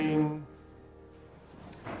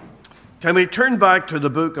Can we turn back to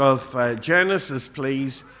the book of Genesis,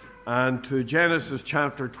 please, and to Genesis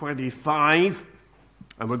chapter 25,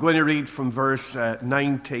 and we're going to read from verse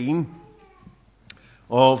 19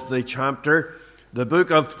 of the chapter. The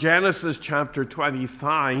book of Genesis chapter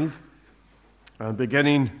 25, and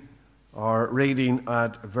beginning our reading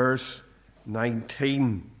at verse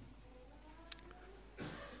 19.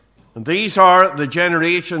 And these are the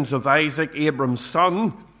generations of Isaac, Abram's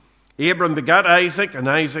son. Abram begat Isaac, and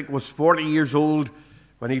Isaac was 40 years old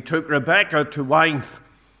when he took Rebekah to wife,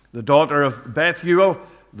 the daughter of Bethuel,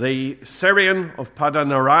 the Syrian of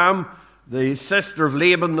Paddan Aram, the sister of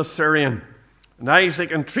Laban the Syrian. And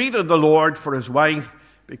Isaac entreated the Lord for his wife,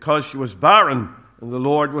 because she was barren, and the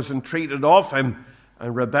Lord was entreated of him,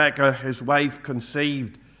 and Rebekah his wife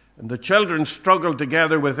conceived. And the children struggled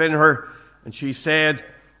together within her, and she said,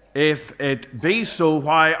 If it be so,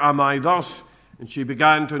 why am I thus? And she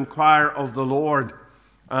began to inquire of the Lord.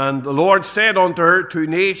 And the Lord said unto her, 2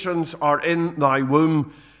 nations are in thy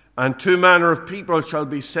womb, and 2 manner of people shall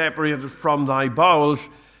be separated from thy bowels.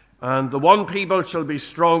 And the one people shall be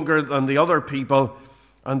stronger than the other people,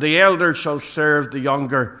 and the elder shall serve the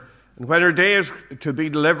younger. And when her days to be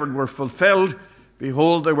delivered were fulfilled,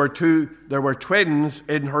 behold, there were twins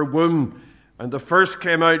in her womb. And the first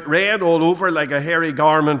came out red all over like a hairy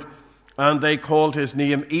garment, and they called his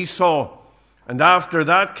name Esau. And after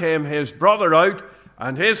that came his brother out,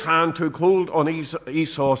 and his hand took hold on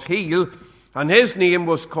Esau's heel, and his name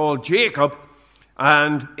was called Jacob.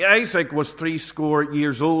 And Isaac was 80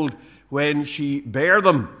 years old when she bare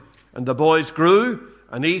them. And the boys grew,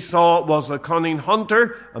 and Esau was a cunning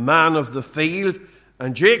hunter, a man of the field,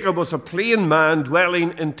 and Jacob was a plain man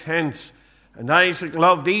dwelling in tents. And Isaac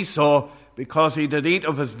loved Esau, because he did eat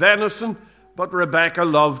of his venison, but Rebekah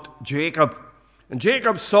loved Jacob. And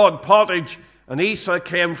Jacob sought pottage, and Esau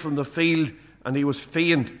came from the field, and he was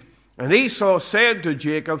faint. And Esau said to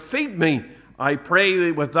Jacob, Feed me, I pray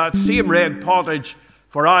thee, with that same red pottage,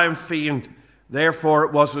 for I am faint. Therefore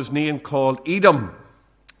was his name called Edom.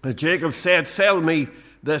 And Jacob said, Sell me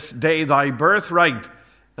this day thy birthright.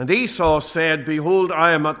 And Esau said, Behold,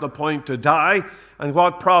 I am at the point to die, and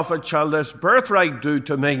what profit shall this birthright do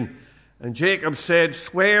to me? And Jacob said,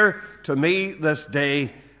 Swear to me this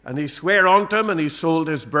day. And he sware unto him, and he sold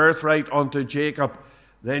his birthright unto Jacob.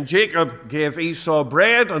 Then Jacob gave Esau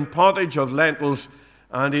bread and pottage of lentils,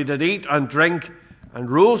 and he did eat and drink, and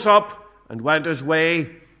rose up and went his way.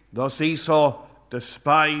 Thus Esau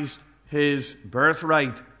despised his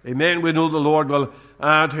birthright. Amen. We know the Lord will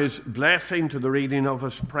add his blessing to the reading of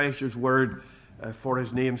his precious word for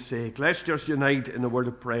his name's sake. Let's just unite in a word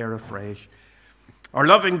of prayer afresh. Our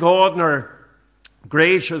loving God and our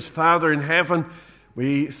gracious Father in heaven,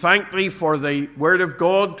 we thank thee for the word of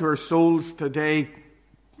God to our souls today.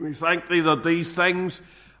 We thank thee that these things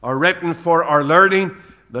are written for our learning,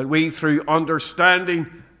 that we through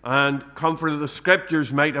understanding and comfort of the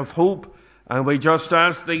Scriptures might have hope. And we just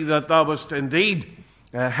ask thee that thou wouldst indeed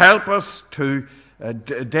help us to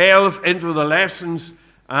delve into the lessons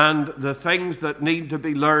and the things that need to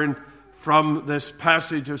be learned from this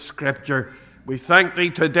passage of Scripture. We thank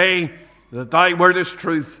thee today that thy word is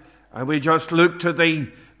truth, and we just look to thee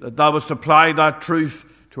that thou wouldst apply that truth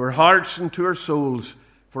to our hearts and to our souls.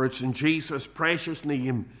 For it's in Jesus' precious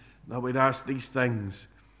name that we'd ask these things.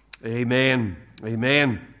 Amen.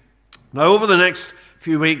 Amen. Now, over the next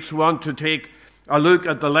few weeks, we want to take a look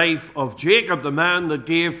at the life of Jacob, the man that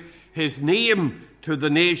gave his name to the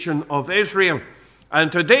nation of Israel.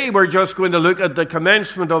 And today we're just going to look at the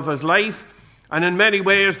commencement of his life. And in many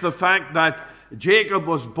ways, the fact that Jacob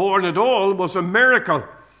was born at all was a miracle.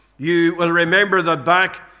 You will remember that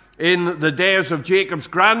back in the days of Jacob's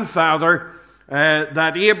grandfather,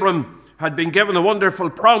 that Abram had been given a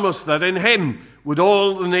wonderful promise that in him would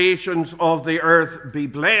all the nations of the earth be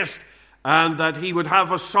blessed, and that he would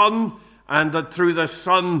have a son, and that through this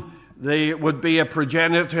son there would be a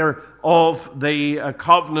progenitor of the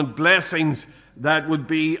covenant blessings that would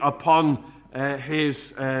be upon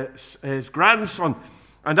his grandson.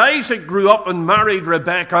 And Isaac grew up and married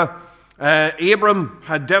Rebekah. Abram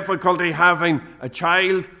had difficulty having a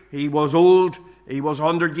child. He was old. He was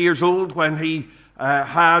 100 years old when he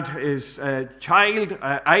had his child,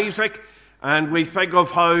 Isaac. And we think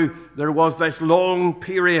of how there was this long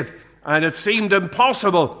period, and it seemed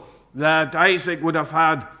impossible that Isaac would have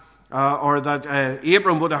had, or that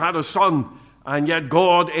Abram would have had a son. And yet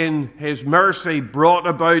God, in his mercy, brought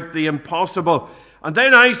about the impossible. And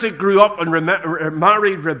then Isaac grew up and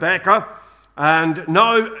married Rebekah. And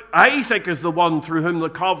now Isaac is the one through whom the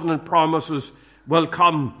covenant promises will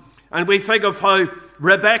come. And we think of how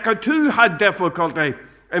Rebekah too had difficulty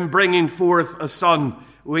in bringing forth a son.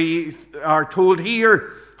 we are told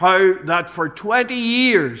here how that for 20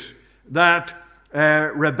 years that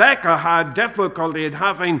Rebekah had difficulty in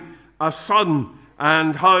having a son,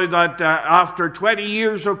 and how that after 20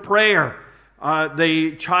 years of prayer,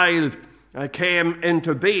 the child came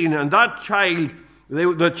into being. And that child,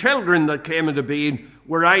 the children that came into being,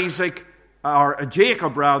 were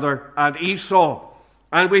Jacob and Esau.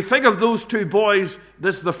 And we think of those two boys,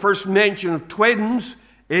 this is the first mention of twins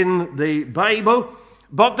in the Bible,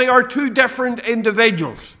 but they are two different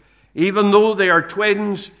individuals. Even though they are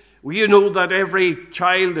twins, you know that every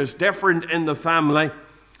child is different in the family.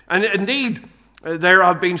 And indeed, there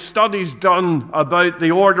have been studies done about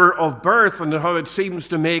the order of birth and how it seems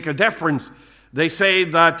to make a difference. They say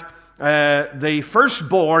that the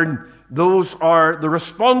firstborn, those are the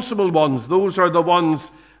responsible ones. Those are the ones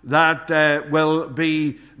that will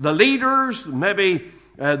be the leaders, maybe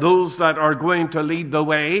those that are going to lead the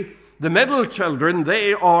way. The middle children,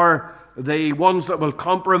 they are the ones that will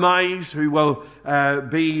compromise, who will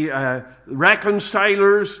be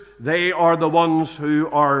reconcilers. They are the ones who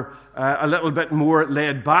are a little bit more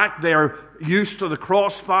laid back. They are used to the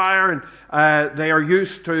crossfire, and they are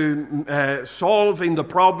used to solving the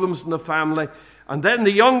problems in the family. And then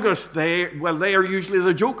the youngest, they are usually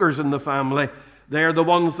the jokers in the family. They are the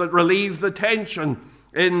ones that relieve the tension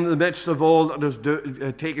in the midst of all that is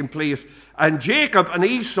taking place. And Jacob and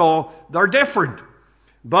Esau, they're different.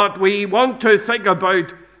 But we want to think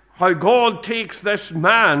about how God takes this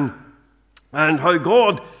man and how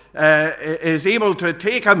God is able to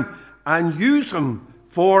take him and use him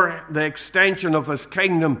for the extension of his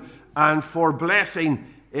kingdom and for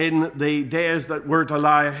blessing in the days that were to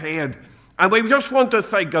lie ahead. And we just want to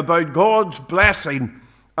think about God's blessing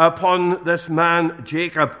upon this man,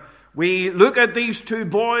 Jacob. We look at these two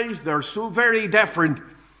boys, they're so very different,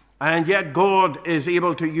 and yet God is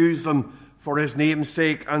able to use them for his name's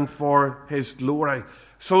sake and for his glory.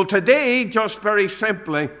 So today, just very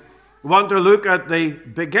simply, we want to look at the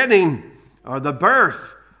beginning or the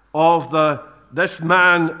birth of this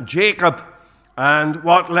man, Jacob, and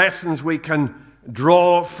what lessons we can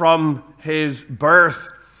draw from his birth.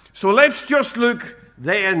 So let's just look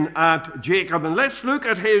then at Jacob, and let's look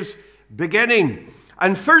at his beginning.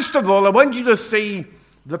 And first of all, I want you to see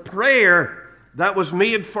the prayer that was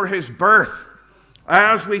made for his birth.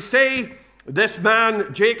 As we say, this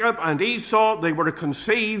man, Jacob and Esau, they were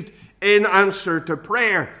conceived in answer to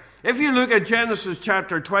prayer. If you look at Genesis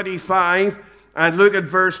chapter 25 and look at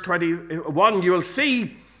verse 21, you'll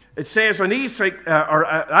see it says, and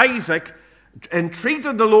Isaac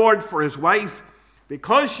entreated the Lord for his wife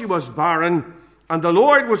because she was barren, and the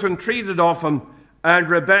Lord was entreated of him, and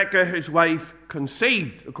Rebekah, his wife,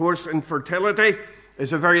 conceived. Of course, infertility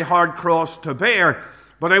is a very hard cross to bear.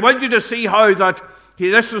 But I want you to see how that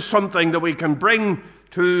this is something that we can bring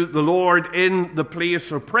to the Lord in the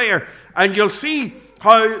place of prayer. And you'll see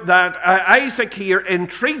how that Isaac here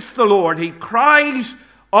entreats the Lord. He cries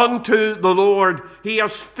unto the Lord. He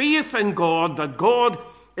has faith in God that God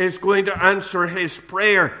is going to answer his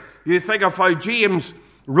prayer. You think of how James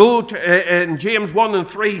wrote in James 1 and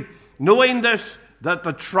 3, knowing this, that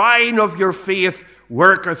the trying of your faith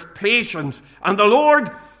worketh patience. And the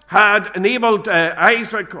Lord had enabled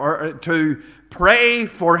Isaac to pray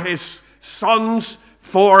for his sons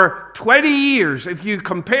for 20 years. If you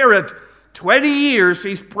compare it, 20 years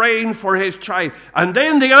he's praying for his child. And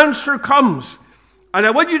then the answer comes. And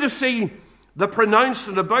I want you to see the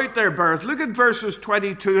pronouncement about their birth. Look at verses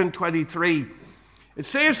 22 and 23. It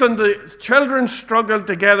says, and the children struggled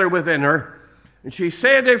together within her. And she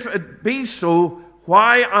said, if it be so,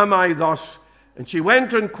 why am I thus? And she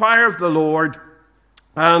went to inquire of the Lord.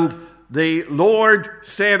 And the Lord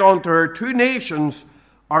said unto her, 2 nations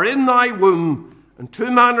are in thy womb, and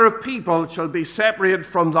 2 manner of people shall be separated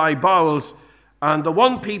from thy bowels, and the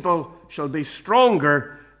one people shall be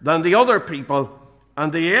stronger than the other people,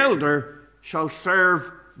 and the elder shall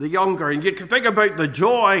serve the younger. And you can think about the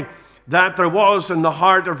joy that there was in the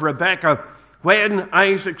heart of Rebekah when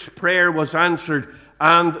Isaac's prayer was answered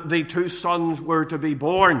and the 2 sons were to be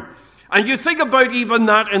born. And you think about even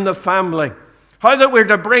that in the family, how that we're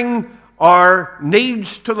to bring our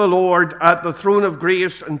needs to the Lord at the throne of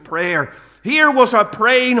grace and prayer. Here was a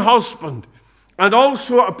praying husband and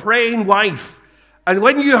also a praying wife. And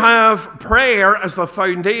when you have prayer as the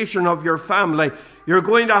foundation of your family, you're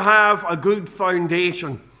going to have a good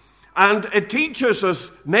foundation. And it teaches us,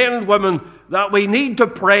 men and women, that we need to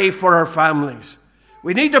pray for our families.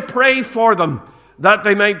 We need to pray for them, that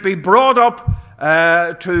they might be brought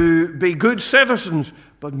up to be good citizens,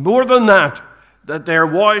 but more than that, that they're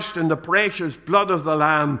washed in the precious blood of the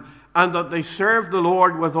Lamb, and that they serve the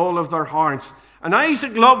Lord with all of their hearts. And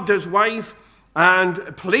Isaac loved his wife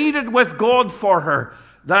and pleaded with God for her,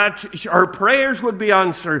 that her prayers would be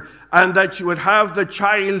answered and that she would have the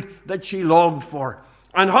child that she longed for.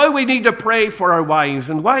 And how we need to pray for our wives.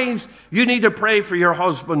 And wives, you need to pray for your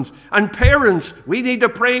husbands. And parents, we need to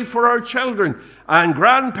pray for our children. And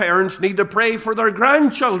grandparents need to pray for their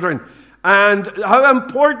grandchildren. And how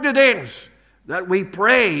important it is that we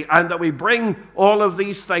pray and that we bring all of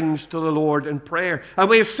these things to the Lord in prayer. And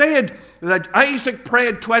we've said that Isaac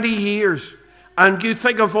prayed 20 years. And you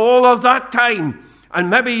think of all of that time, and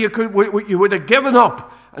maybe you would have given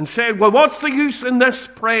up and said, well, what's the use in this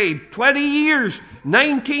prayed? 20 years,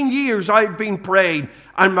 19 years I've been praying,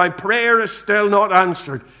 and my prayer is still not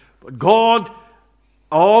answered. But God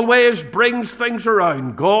always brings things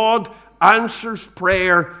around. God answers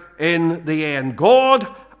prayer in the end. God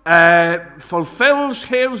fulfills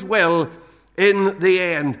his will in the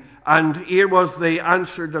end. And here was the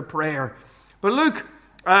answer to prayer. But look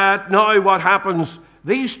at now what happens.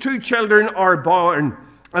 These two children are born,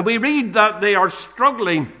 and we read that they are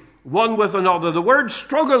struggling one with another. The word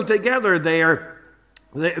struggle together there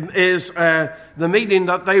is the meaning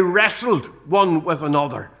that they wrestled one with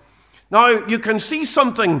another. Now, you can see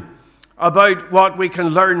something about what we can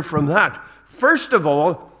learn from that. First of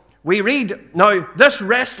all, we read, now this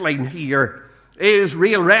wrestling here is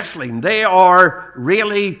real wrestling. They are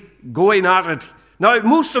really going at it. Now,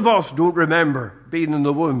 most of us don't remember being in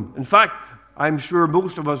the womb. In fact, I'm sure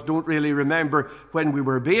most of us don't really remember when we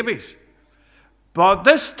were babies. But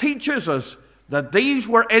this teaches us that these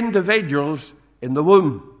were individuals in the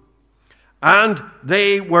womb. And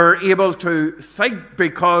they were able to think,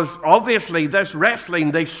 because obviously this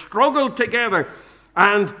wrestling, they struggled together.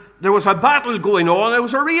 And there was a battle going on. It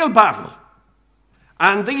was a real battle.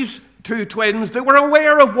 And these two twins, they were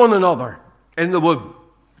aware of one another in the womb.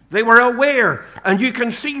 They were aware. And you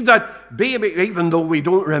can see that baby, even though we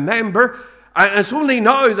don't remember, and it's only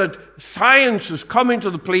now that science is coming to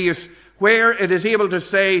the place where it is able to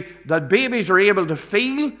say that babies are able to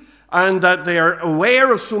feel and that they are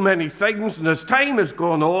aware of so many things. And as time has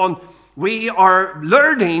gone on, we are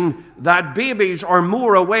learning that babies are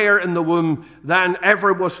more aware in the womb than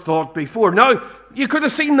ever was thought before. Now, you could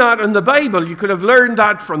have seen that in the Bible. You could have learned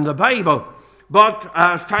that from the Bible. But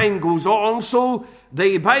as time goes on, so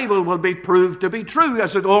the Bible will be proved to be true,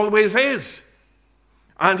 as it always is.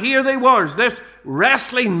 And here they was, this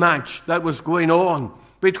wrestling match that was going on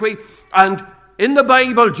between. And in the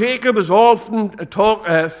Bible, Jacob is often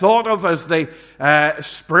thought of as the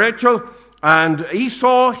spiritual, and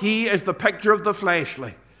Esau, he is the picture of the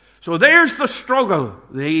fleshly. So there's the struggle,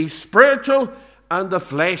 the spiritual and the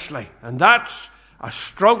fleshly. And that's a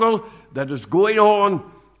struggle that is going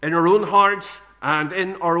on in our own hearts and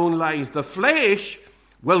in our own lives. The flesh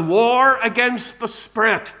will war against the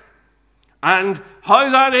spirit. And how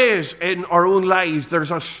that is in our own lives, there's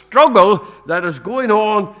a struggle that is going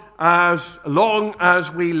on as long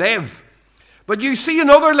as we live. But you see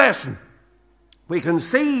another lesson. We can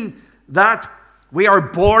see that we are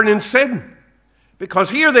born in sin. Because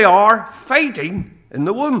here they are fighting in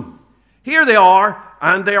the womb. Here they are,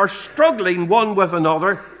 and they are struggling one with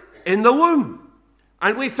another in the womb.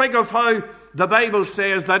 And we think of how the Bible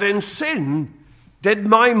says that in sin did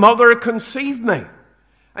my mother conceive me.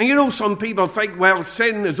 And you know, some people think, well,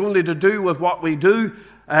 sin is only to do with what we do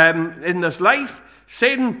in this life.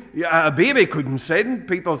 Sin, a baby couldn't sin,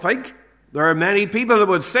 people think. There are many people that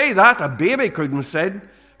would say that, a baby couldn't sin,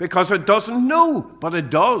 because it doesn't know, but it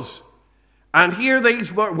does. And here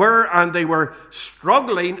these were, and they were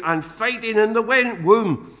struggling and fighting in the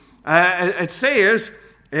womb. It says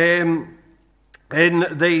in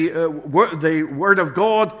the Word of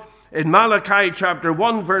God, in Malachi chapter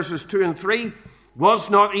 1, verses 2 and 3, was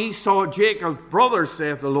not Esau Jacob's brother,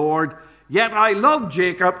 saith the Lord? Yet I loved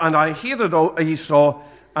Jacob, and I hated Esau,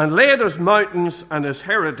 and laid his mountains and his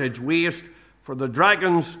heritage waste for the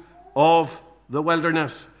dragons of the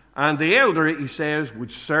wilderness. And the elder, he says,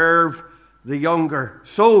 would serve the younger.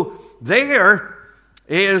 So there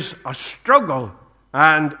is a struggle,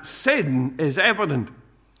 and sin is evident.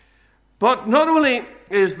 But not only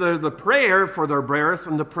is there the prayer for their birth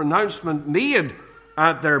and the pronouncement made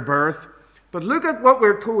at their birth, but look at what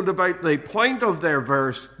we're told about the point of their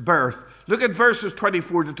birth. Look at verses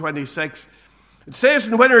 24 to 26. It says,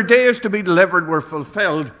 and when her days to be delivered were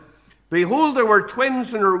fulfilled, behold, there were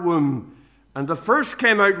twins in her womb. And the first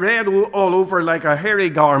came out red all over like a hairy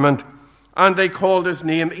garment, and they called his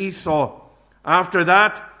name Esau. After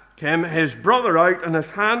that came his brother out, and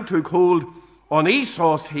his hand took hold on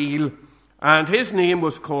Esau's heel, and his name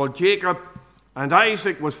was called Jacob. And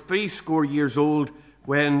Isaac was 80 years old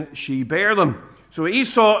when she bare them. So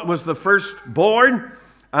Esau was the firstborn,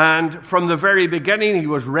 and from the very beginning he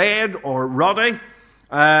was red or ruddy.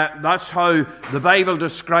 That's how the Bible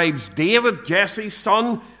describes David, Jesse's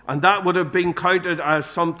son, and that would have been counted as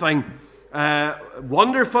something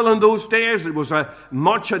wonderful in those days. It was a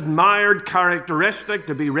much admired characteristic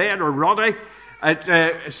to be red or ruddy.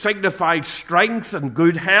 It signified strength and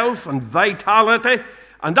good health and vitality,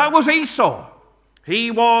 and that was Esau.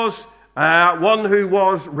 He was one who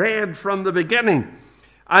was red from the beginning.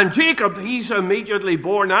 And Jacob, he's immediately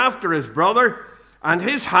born after his brother, and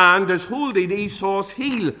his hand is holding Esau's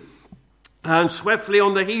heel. And swiftly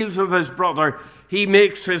on the heels of his brother, he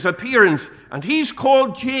makes his appearance, and he's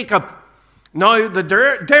called Jacob. Now, the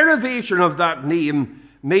derivation of that name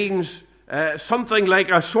means something like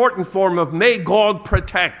a certain form of may God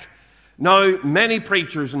protect. Now, many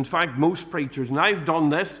preachers, in fact most preachers, and I've done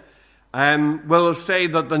this, will say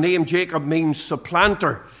that the name Jacob means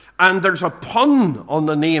supplanter. And there's a pun on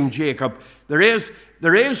the name Jacob. There is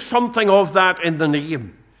something of that in the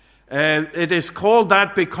name. It is called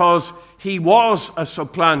that because he was a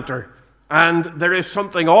supplanter. And there is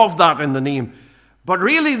something of that in the name. But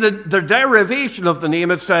really the derivation of the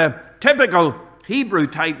name, it's a typical Hebrew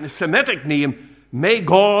type, Semitic name, may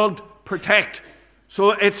God protect.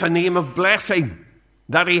 So it's a name of blessing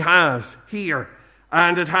that he has here.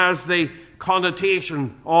 And it has the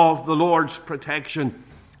connotation of the Lord's protection.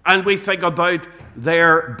 And we think about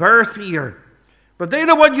their birth here. But then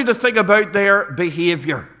I want you to think about their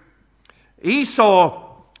behavior.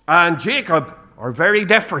 Esau and Jacob are very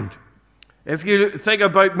different. If you think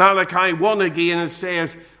about Malachi 1 again, it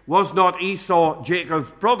says, was not Esau Jacob's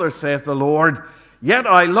brother, saith the Lord? Yet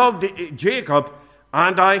I loved Jacob,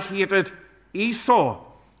 and I hated Esau.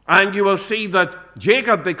 And you will see that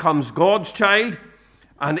Jacob becomes God's child,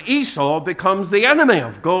 and Esau becomes the enemy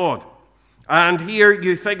of God. And here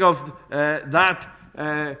you think of that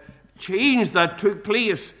change that took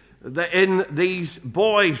place in these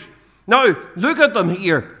boys. Now, look at them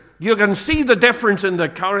here. You can see the difference in the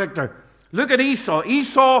character. Look at Esau.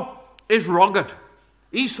 Esau is rugged.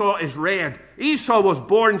 Esau is red. Esau was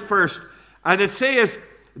born first. And it says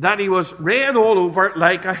that he was red all over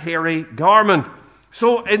like a hairy garment.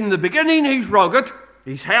 So in the beginning he's rugged.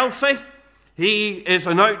 He's healthy. He is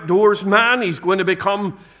an outdoors man. He's going to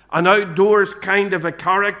become an outdoors kind of a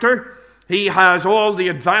character. He has all the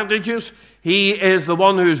advantages. He is the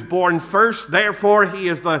one who's born first. Therefore, he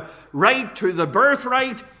is the right to the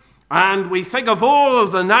birthright. And we think of all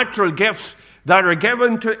of the natural gifts that are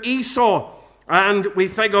given to Esau. And we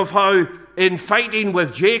think of how in fighting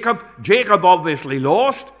with Jacob, Jacob obviously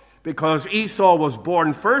lost because Esau was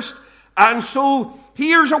born first. And so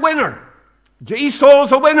here's a winner.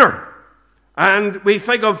 Esau's a winner. And we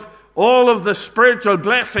think of all of the spiritual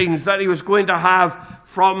blessings that he was going to have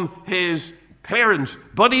from his parents.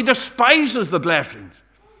 But he despises the blessings.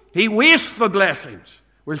 He wastes the blessings.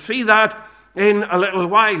 We'll see that in a little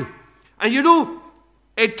while. And you know,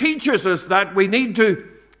 it teaches us that we need to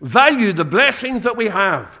value the blessings that we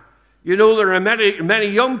have. You know, there are many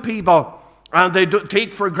young people, and they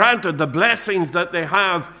take for granted the blessings that they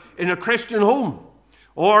have in a Christian home,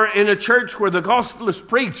 or in a church where the gospel is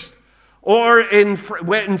preached, or in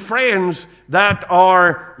friends that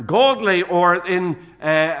are godly, or in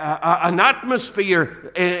an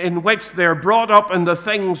atmosphere in which they're brought up in the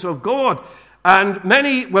things of God. And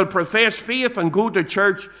many will profess faith and go to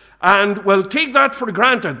church and will take that for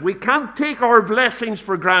granted. We can't take our blessings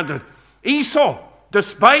for granted. Esau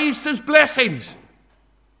despised his blessings.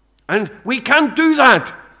 And we can't do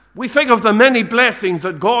that. We think of the many blessings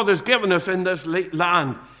that God has given us in this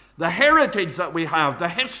land. The heritage that we have, the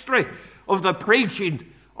history of the preaching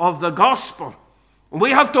of the gospel. And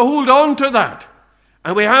we have to hold on to that.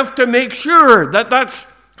 And we have to make sure that that's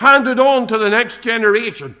handed on to the next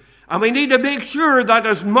generation. And we need to make sure that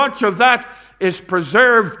as much of that is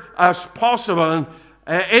preserved as possible.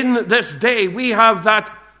 And in this day, we have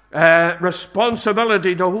that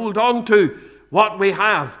responsibility to hold on to what we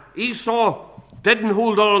have. Esau didn't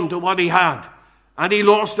hold on to what he had, and he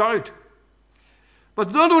lost out.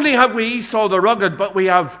 But not only have we Esau the rugged, but we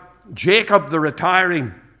have Jacob the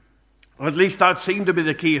retiring. Or at least that seemed to be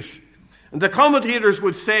the case. And the commentators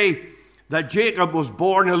would say that Jacob was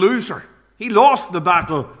born a loser. He lost the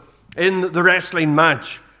battle in the wrestling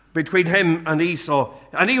match between him and Esau.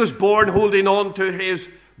 And he was born holding on to his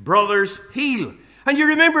brother's heel. And you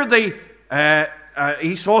remember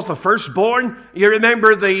Esau's the firstborn. You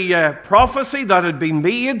remember the prophecy that had been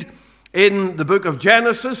made in the book of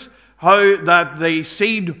Genesis, how that the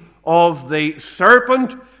seed of the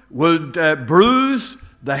serpent would bruise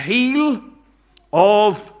the heel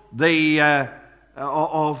of the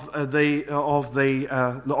the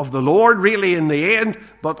Lord, really, in the end,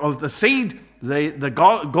 but of the seed, the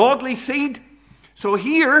godly seed. So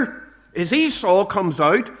here, as Esau comes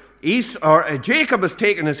out, Jacob has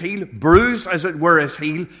taken his heel, bruised, as it were, his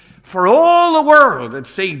heel. For all the world, it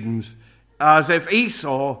seems as if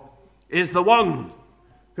Esau is the one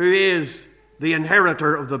who is the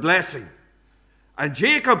inheritor of the blessing. And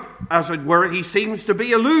Jacob, as it were, he seems to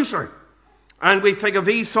be a loser. And we think of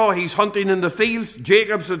Esau, he's hunting in the fields,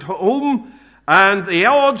 Jacob's at home, and the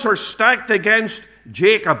odds are stacked against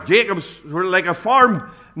Jacob. Jacob's like a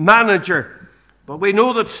farm manager. But we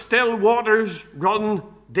know that still waters run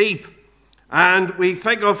deep. And we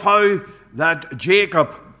think of how that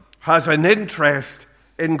Jacob has an interest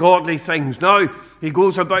in godly things. Now, he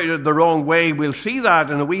goes about it the wrong way. We'll see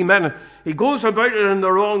that in a wee minute. He goes about it in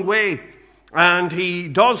the wrong way, and he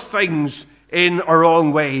does things in a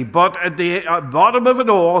wrong way. But at the bottom of it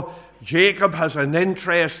all, Jacob has an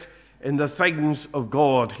interest in the things of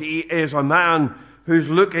God. He is a man who's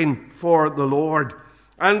looking for the Lord.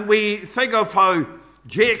 And we think of how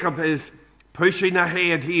Jacob is pushing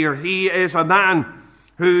ahead here. He is a man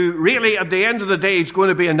who really, at the end of the day, is going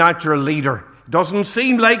to be a natural leader. Doesn't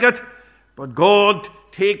seem like it, but God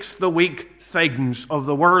takes the weak things of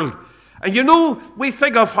the world. And you know, we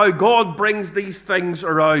think of how God brings these things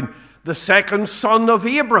around. The second son of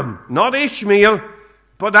Abram, not Ishmael,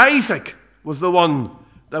 but Isaac was the one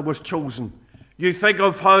that was chosen. You think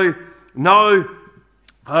of how now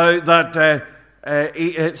that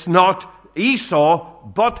it's not Esau,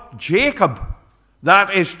 but Jacob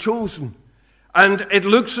that is chosen. And it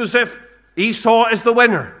looks as if Esau is the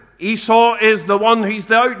winner. Esau is the one, he's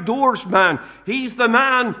the outdoors man. He's the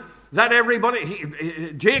man that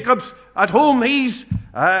everybody, Jacob's at home, he's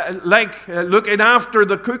looking after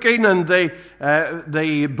the cooking and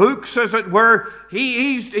the books, as it were.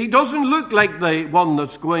 He doesn't look like the one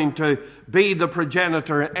that's going to be the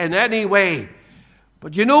progenitor in any way.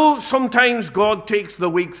 But you know, sometimes God takes the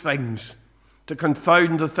weak things to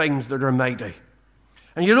confound the things that are mighty.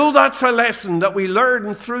 And you know, that's a lesson that we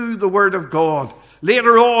learn through the Word of God.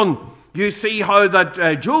 Later on, you see how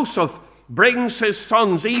that Joseph brings his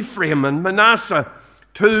sons Ephraim and Manasseh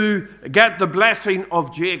to get the blessing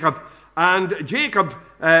of Jacob. And Jacob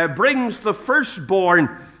brings the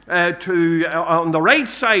firstborn on the right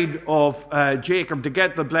side of Jacob to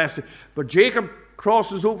get the blessing. But Jacob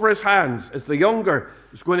crosses over his hands as the younger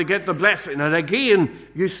is going to get the blessing. And again,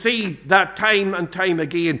 you see that time and time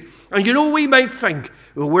again. And you know, we might think,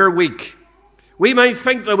 well, we're weak. We might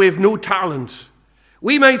think that we have no talents.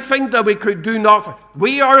 We might think that we could do nothing.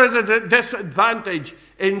 We are at a disadvantage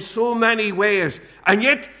in so many ways. And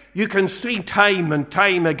yet, you can see time and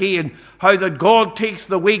time again how that God takes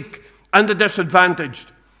the weak and the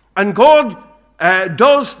disadvantaged. And God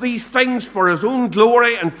does these things for his own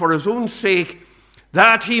glory and for his own sake,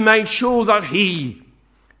 that he might show that he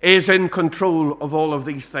is in control of all of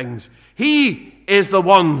these things. He is the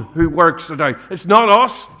one who works it out. It's not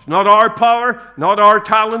us. It's not our power, not our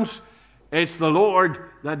talents. It's the Lord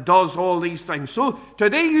that does all these things. So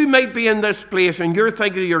today you might be in this place and you're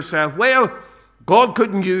thinking to yourself, well, God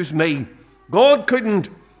couldn't use me. God couldn't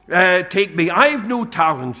take me. I've no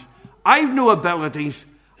talents. I've no abilities.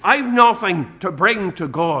 I've nothing to bring to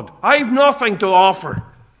God. I've nothing to offer.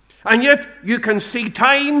 And yet you can see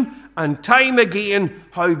time and time again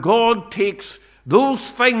how God takes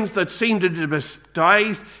those things that seem to be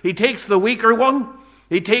despised. He takes the weaker one.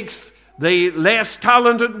 He takes the less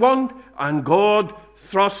talented one. And God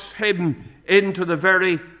thrusts him into the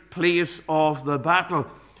very place of the battle.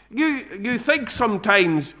 You think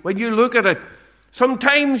sometimes, when you look at it,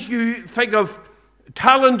 sometimes you think of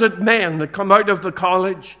talented men that come out of the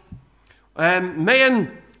college,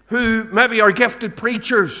 men who maybe are gifted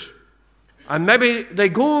preachers, and maybe they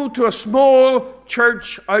go to a small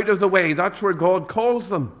church out of the way. That's where God calls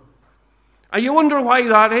them. And you wonder why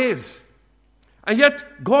that is. And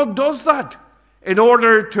yet God does that in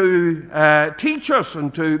order to teach us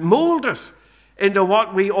and to mold us into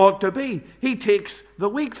what we ought to be. He takes the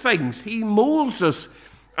weak things. He molds us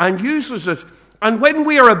and uses us. And when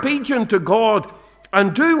we are obedient to God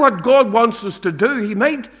and do what God wants us to do, he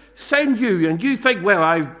might send you, and you think, well,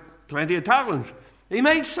 I've plenty of talent. He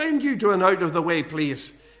might send you to an out-of-the-way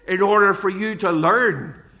place in order for you to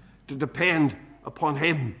learn to depend upon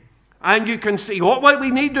him. And you can see what we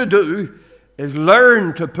need to do is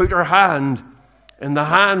learn to put our hand in the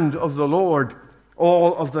hand of the Lord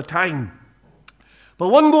all of the time. But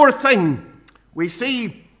one more thing, we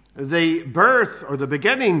see the birth or the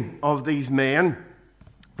beginning of these men,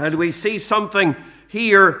 and we see something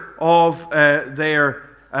here of their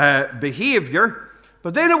behavior.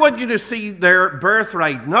 But then I want you to see their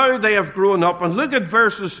birthright. Now they have grown up. And look at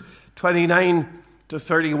verses 29 to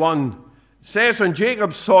 31. It says, and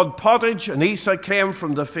Jacob sowed pottage, and Esau came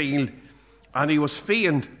from the field, and he was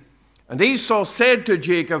faint. And Esau said to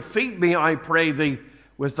Jacob, feed me, I pray thee,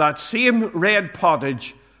 with that same red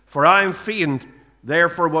pottage, for I am faint.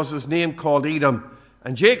 Therefore was his name called Edom.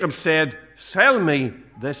 And Jacob said, sell me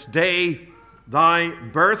this day thy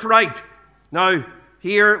birthright. Now,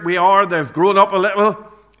 here we are, they've grown up a little.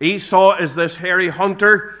 Esau is this hairy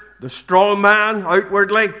hunter, the strong man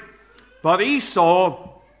outwardly. But Esau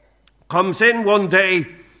comes in one day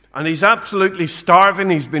and he's absolutely starving.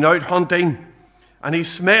 He's been out hunting and he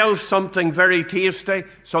smells something very tasty.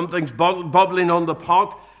 Something's bubbling on the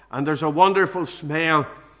pot and there's a wonderful smell.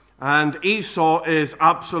 And Esau is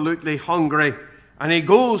absolutely hungry. And he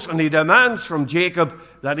goes and he demands from Jacob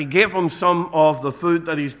that he give him some of the food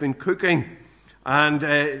that he's been cooking.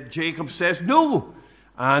 And Jacob says, no.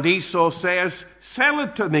 And Esau says, sell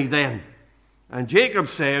it to me then. And Jacob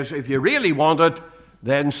says, if you really want it,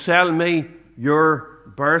 then sell me your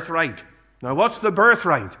birthright. Now, what's the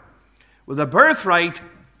birthright? Well, the birthright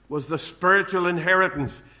was the spiritual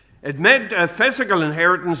inheritance. It meant a physical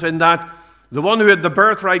inheritance in that the one who had the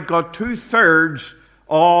birthright got 2/3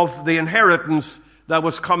 of the inheritance that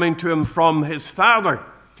was coming to him from his father.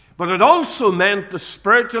 But it also meant the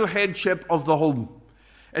spiritual headship of the home.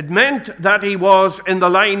 It meant that he was in the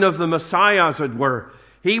line of the Messiah, as it were.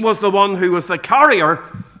 He was the one who was the carrier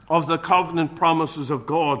of the covenant promises of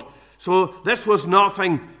God. So this was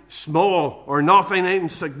nothing small or nothing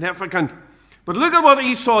insignificant. But look at what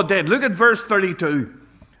Esau did. Look at verse 32.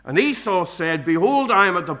 And Esau said, behold, I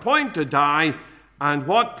am at the point to die, and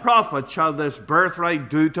what profit shall this birthright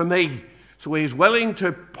do to me? So he's willing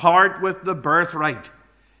to part with the birthright.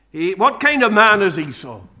 What kind of man is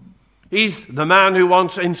Esau? He's the man who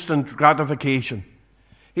wants instant gratification.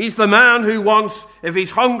 He's the man who wants, if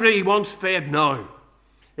he's hungry, he wants fed now.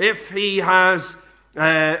 If he has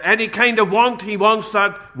any kind of want, he wants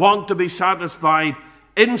that want to be satisfied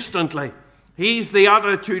instantly. He's the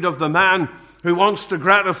attitude of the man who wants to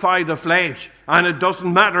gratify the flesh. And it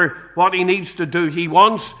doesn't matter what he needs to do. He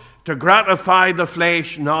wants to gratify the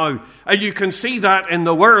flesh now. And you can see that in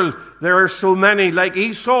the world. There are so many like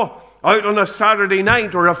Esau out on a Saturday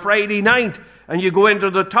night or a Friday night. And you go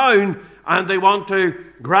into the town and they want to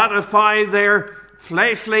gratify their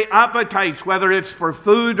fleshly appetites, whether it's for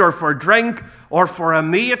food or for drink or for a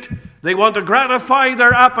mate. They want to gratify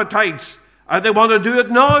their appetites and they want to do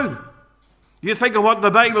it now. You think of what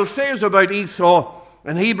the Bible says about Esau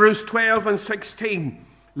in Hebrews 12 and 16.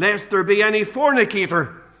 Lest there be any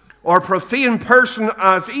fornicator or profane person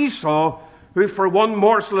as Esau, who for one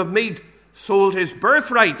morsel of meat sold his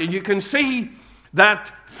birthright. And you can see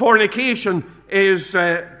that fornication is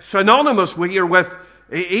synonymous here with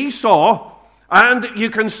Esau. And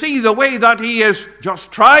you can see the way that he is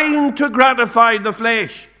just trying to gratify the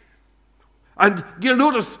flesh. And you'll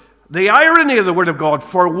notice the irony of the Word of God.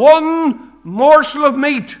 For one morsel of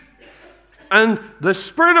meat. And the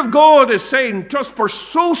Spirit of God is saying, just for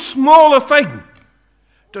so small a thing,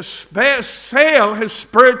 to sell his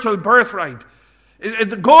spiritual birthright.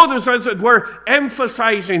 God is, as it were,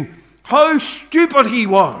 emphasizing how stupid he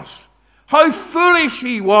was, how foolish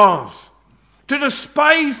he was, to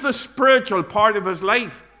despise the spiritual part of his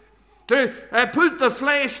life, to put the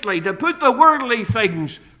fleshly, to put the worldly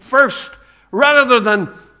things first, rather than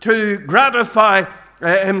to gratify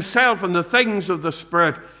himself in the things of the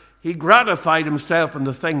Spirit. He gratified himself in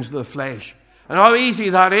the things of the flesh. And how easy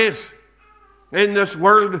that is in this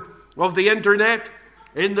world of the internet,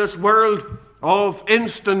 in this world of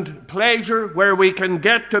instant pleasure, where we can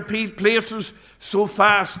get to places so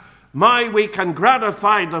fast. We can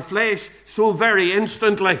gratify the flesh so very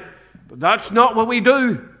instantly. But that's not what we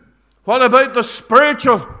do. What about the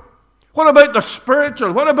spiritual? What about the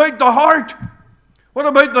spiritual? What about the heart? What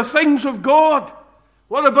about the things of God?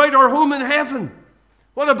 What about our home in heaven?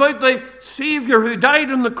 What about the Savior who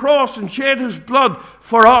died on the cross and shed his blood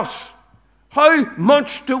for us? How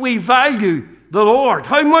much do we value the Lord?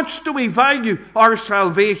 How much do we value our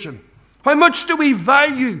salvation? How much do we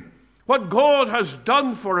value what God has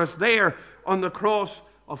done for us there on the cross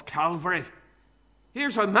of Calvary?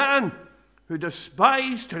 Here's a man who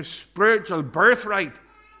despised his spiritual birthright,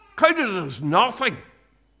 counted it as nothing.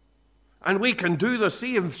 And we can do the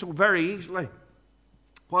same so very easily.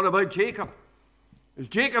 What about Jacob? Is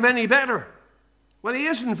Jacob any better? Well, he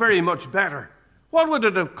isn't very much better. What would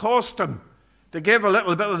it have cost him to give a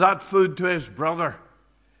little bit of that food to his brother?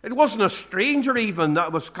 It wasn't a stranger even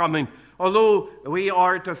that was coming, although we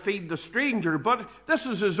are to feed the stranger, but this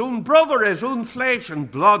is his own brother, his own flesh and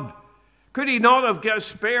blood. Could he not have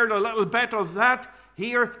spared a little bit of that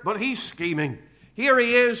here? But he's scheming. Here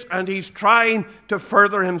he is, and he's trying to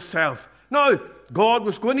further himself. Now, God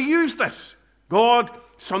was going to use this. God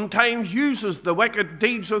sometimes uses the wicked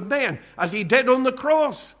deeds of men, as he did on the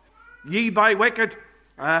cross. Ye by wicked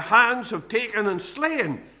hands have taken and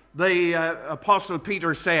slain, the Apostle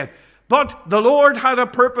Peter said. But the Lord had a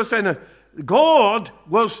purpose in it. God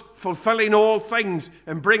was fulfilling all things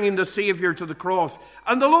and bringing the Savior to the cross.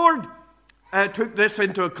 And the Lord took this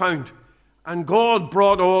into account. And God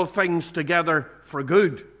brought all things together for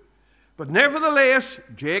good. But nevertheless,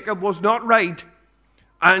 Jacob was not right.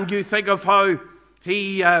 And you think of how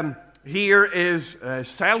he here is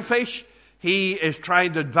selfish. He is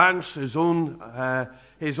trying to advance his own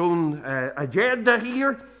agenda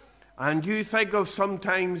here. And you think of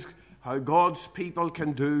sometimes how God's people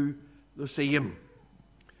can do the same.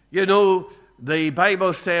 You know, the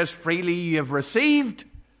Bible says, freely you have received,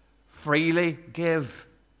 freely give.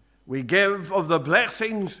 We give of the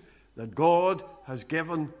blessings that God has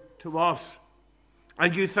given to us.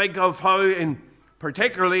 And you think of how,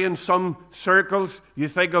 particularly in some circles, you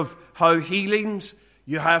think of how healings,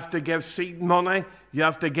 you have to give seed money, you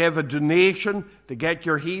have to give a donation to get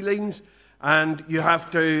your healings, and you have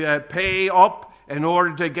to pay up in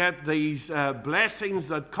order to get these blessings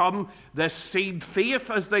that come, this seed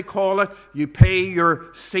faith, as they call it. You pay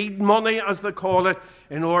your seed money, as they call it,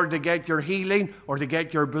 in order to get your healing, or to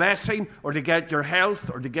get your blessing, or to get your health,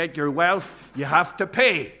 or to get your wealth. You have to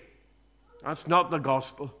pay. That's not the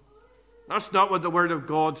gospel. That's not what the Word of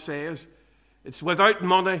God says. It's without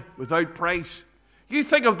money, without price. You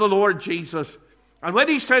think of the Lord Jesus, and when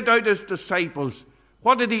he sent out his disciples,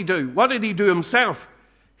 what did he do? What did he do himself?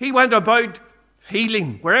 He went about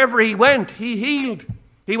healing. Wherever he went, he healed.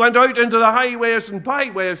 He went out into the highways and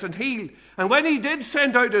byways and healed. And when he did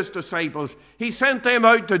send out his disciples, he sent them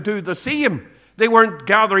out to do the same. They weren't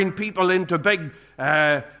gathering people into big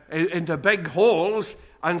halls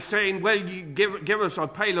and saying, well, you give us a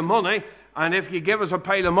pile of money, and if you give us a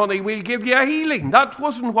pile of money, we'll give you a healing. That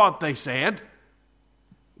wasn't what they said.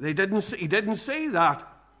 He didn't say that.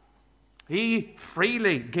 He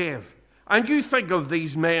freely gave. And you think of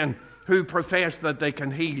these men who profess that they can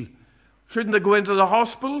heal. Shouldn't they go into the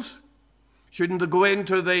hospitals? Shouldn't they go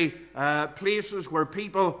into the places where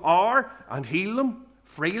people are and heal them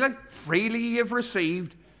freely? Freely you've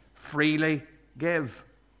received, freely give.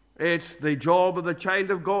 It's the job of the child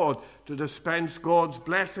of God to dispense God's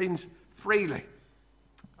blessings freely.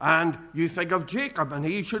 And you think of Jacob, and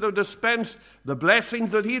he should have dispensed the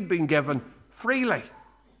blessings that he had been given freely.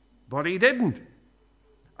 But he didn't.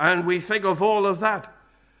 And we think of all of that.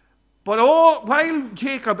 But while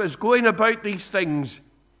Jacob is going about these things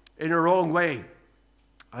in a wrong way,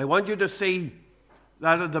 I want you to see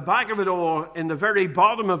that at the back of it all, in the very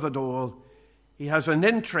bottom of it all, he has an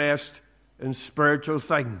interest in spiritual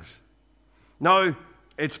things. Now,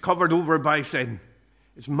 it's covered over by sin.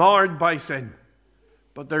 It's marred by sin.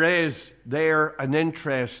 But there is there an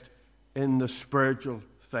interest in the spiritual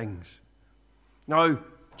things. Now,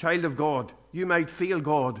 child of God, you might feel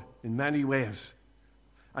God in many ways.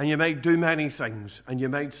 And you might do many things, and you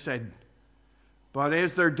might sin. But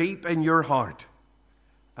is there deep in your heart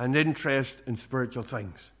an interest in spiritual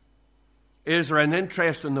things? Is there an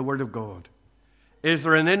interest in the Word of God? Is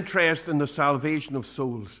there an interest in the salvation of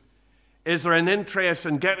souls? Is there an interest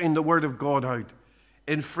in getting the Word of God out?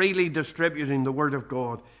 In freely distributing the Word of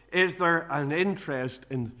God? Is there an interest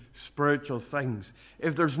in spiritual things?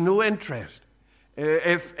 If there's no interest,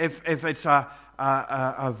 if it's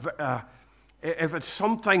if it's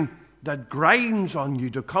something that grinds on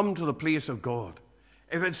you to come to the place of God,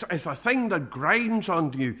 if it's a thing that grinds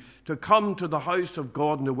on you to come to the house of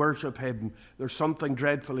God and to worship Him, there's something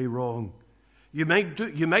dreadfully wrong. You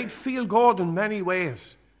might feel God in many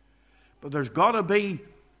ways, but there's got to be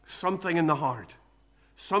something in the heart,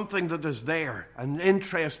 something that is there, an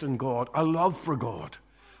interest in God, a love for God,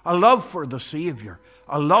 a love for the Savior,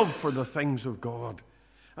 a love for the things of God.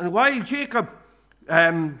 And while Jacob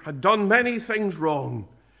had done many things wrong,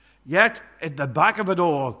 yet at the back of it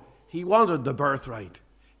all, he wanted the birthright.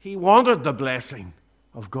 He wanted the blessing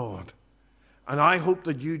of God. And I hope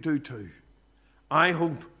that you do too. I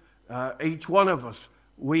hope each one of us,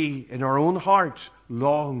 we in our own hearts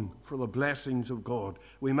long for the blessings of God.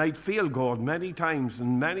 We might feel God many times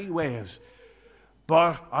in many ways,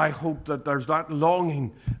 but I hope that there's that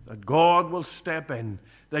longing that God will step in,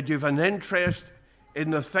 that you've an interest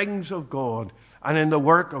in the things of God and in the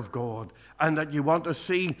work of God, and that you want to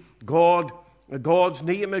see God's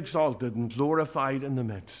name exalted and glorified in the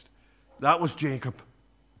midst. That was Jacob.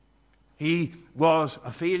 He was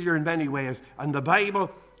a failure in many ways, and the Bible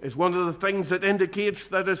is one of the things that indicates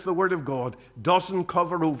that it's the Word of God. Doesn't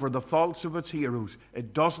cover over the faults of its hearers.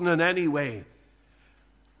 It doesn't in any way.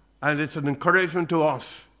 And it's an encouragement to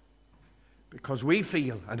us, because we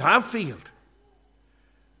feel and have failed.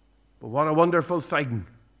 But what a wonderful thing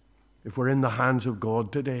if we're in the hands of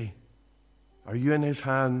God today. Are you in His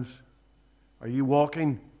hands? Are you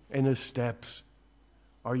walking in His steps?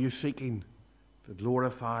 Are you seeking to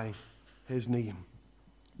glorify His name?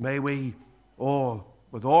 May we all,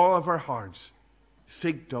 with all of our hearts,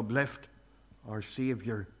 seek to uplift our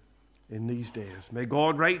Savior in these days. May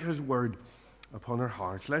God write His word upon our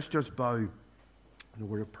hearts. Let's just bow in a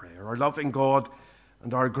word of prayer. Our loving God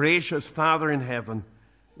and our gracious Father in heaven,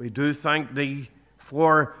 we do thank Thee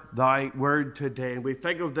for Thy word today. And we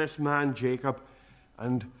think of this man Jacob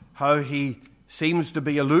and how he seems to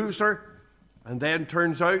be a loser and then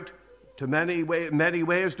turns out to many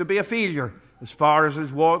ways to be a failure as far as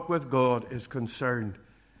his walk with God is concerned.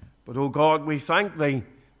 But, oh God, we thank Thee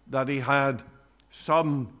that he had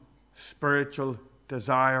some spiritual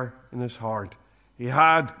desire in his heart. He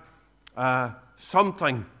had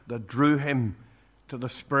something that drew him to the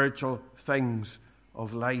spiritual things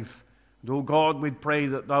of life. And, oh God, we pray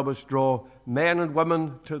that Thou wouldst draw men and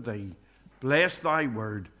women to Thee. Bless Thy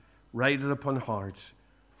word. Write it upon hearts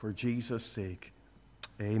for Jesus' sake.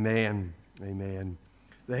 Amen. Amen.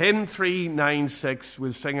 The hymn 396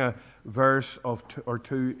 will sing a verse or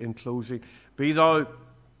two in closing. Be Thou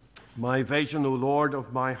my vision, O Lord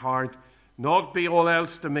of my heart, not be all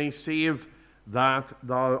else to me save that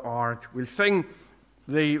Thou art. We'll sing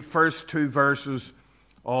the first two verses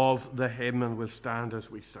of the hymn and we'll stand as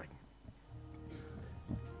we sing.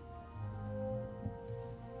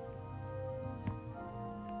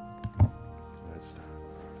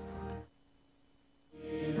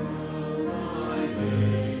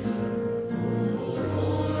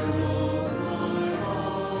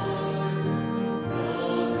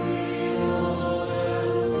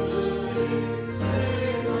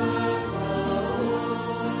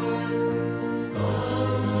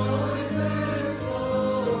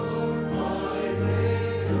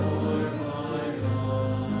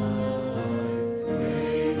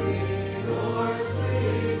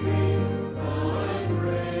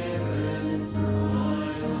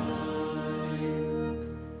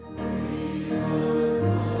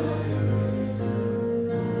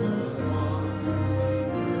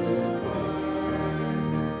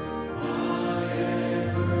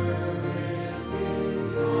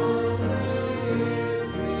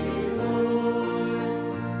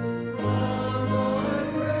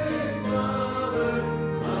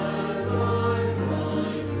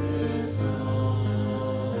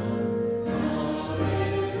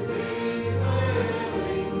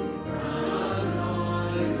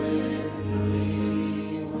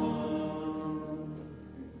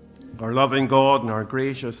 Our loving God and our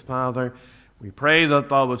gracious Father, we pray that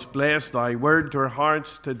Thou wouldst bless Thy word to our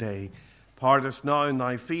hearts today. Part us now in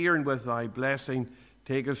Thy fear and with Thy blessing.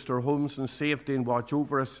 Take us to our homes in safety and watch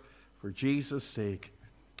over us for Jesus' sake.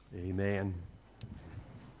 Amen.